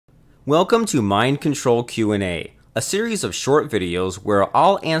Welcome to Mind Control Q&A, a series of short videos where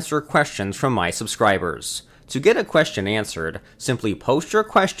I'll answer questions from my subscribers. To get a question answered, simply post your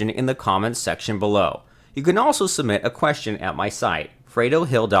question in the comments section below. You can also submit a question at my site,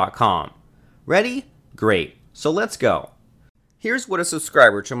 fredohill.com. Ready? Great. So let's go. Here's what a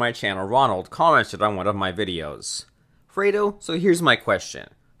subscriber to my channel, Ronald, commented on one of my videos. Fredo, so here's my question.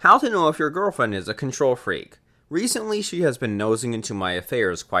 How to know if your girlfriend is a control freak? Recently, she has been nosing into my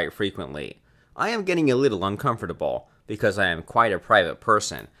affairs quite frequently. I am getting a little uncomfortable, because I am quite a private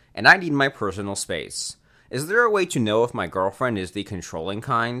person, and I need my personal space. Is there a way to know if my girlfriend is the controlling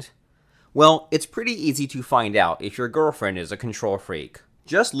kind? Well, it's pretty easy to find out if your girlfriend is a control freak.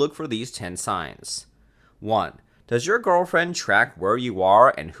 Just look for these 10 signs. 1. Does your girlfriend track where you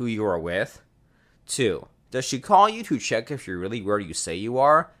are and who you are with? 2. Does she call you to check if you're really where you say you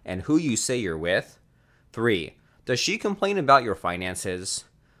are and who you say you're with? 3. Does she complain about your finances?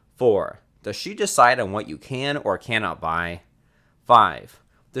 4. Does she decide on what you can or cannot buy? 5.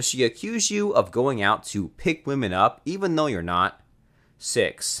 Does she accuse you of going out to pick women up even though you're not?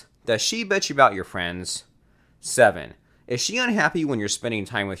 6. Does she bitch about your friends? 7. Is she unhappy when you're spending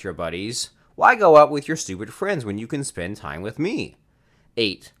time with your buddies? Why go out with your stupid friends when you can spend time with me?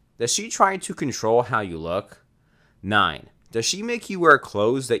 8. Does she try to control how you look? 9. Does she make you wear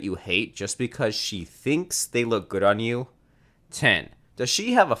clothes that you hate just because she thinks they look good on you? 10. Does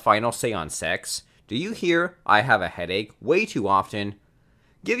she have a final say on sex? Do you hear "I have a headache" way too often?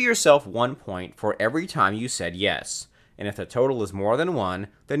 Give yourself 1 point for every time you said yes. And if the total is more than 1,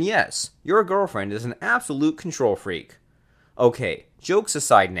 then yes, your girlfriend is an absolute control freak. Okay, jokes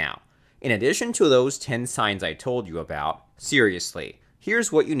aside now. In addition to those 10 signs I told you about, seriously,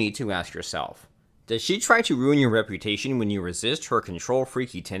 here's what you need to ask yourself. Does she try to ruin your reputation when you resist her control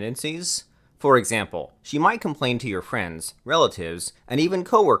freaky tendencies? For example, she might complain to your friends, relatives, and even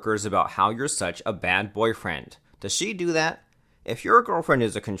coworkers about how you're such a bad boyfriend. Does she do that? If your girlfriend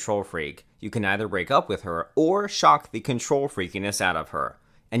is a control freak, you can either break up with her or shock the control freakiness out of her.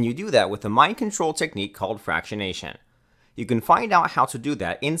 And you do that with a mind control technique called fractionation. You can find out how to do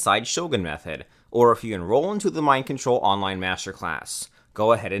that inside Shogun Method, or if you enroll into the Mind Control Online Masterclass.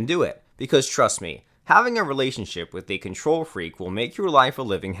 Go ahead and do it, because trust me, having a relationship with a control freak will make your life a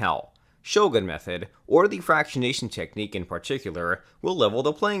living hell. Shogun Method, or the fractionation technique in particular, will level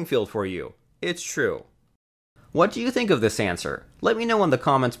the playing field for you. It's true. What do you think of this answer? Let me know in the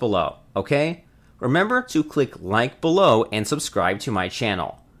comments below, okay? Remember to click like below and subscribe to my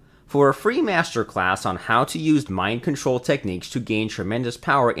channel. For a free masterclass on how to use mind control techniques to gain tremendous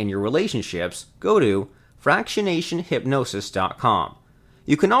power in your relationships, go to fractionationhypnosis.com.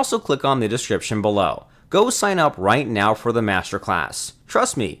 You can also click on the description below. Go sign up right now for the masterclass.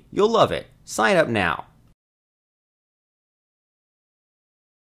 Trust me, you'll love it. Sign up now.